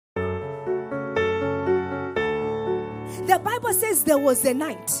The Bible says there was a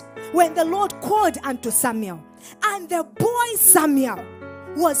night when the Lord called unto Samuel, and the boy Samuel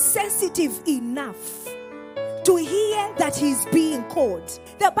was sensitive enough to hear that he's being called.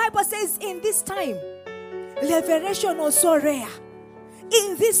 The Bible says in this time, revelation was so rare.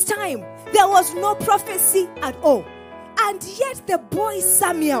 In this time, there was no prophecy at all. And yet the boy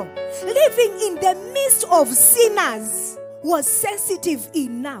Samuel, living in the midst of sinners, was sensitive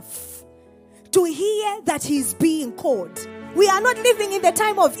enough to hear that he's being called. We are not living in the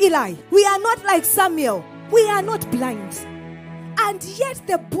time of Eli. We are not like Samuel. We are not blind. And yet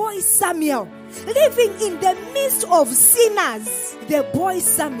the boy Samuel, living in the midst of sinners, the boy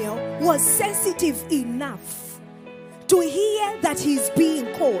Samuel was sensitive enough to hear that he's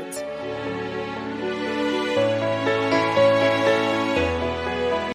being called.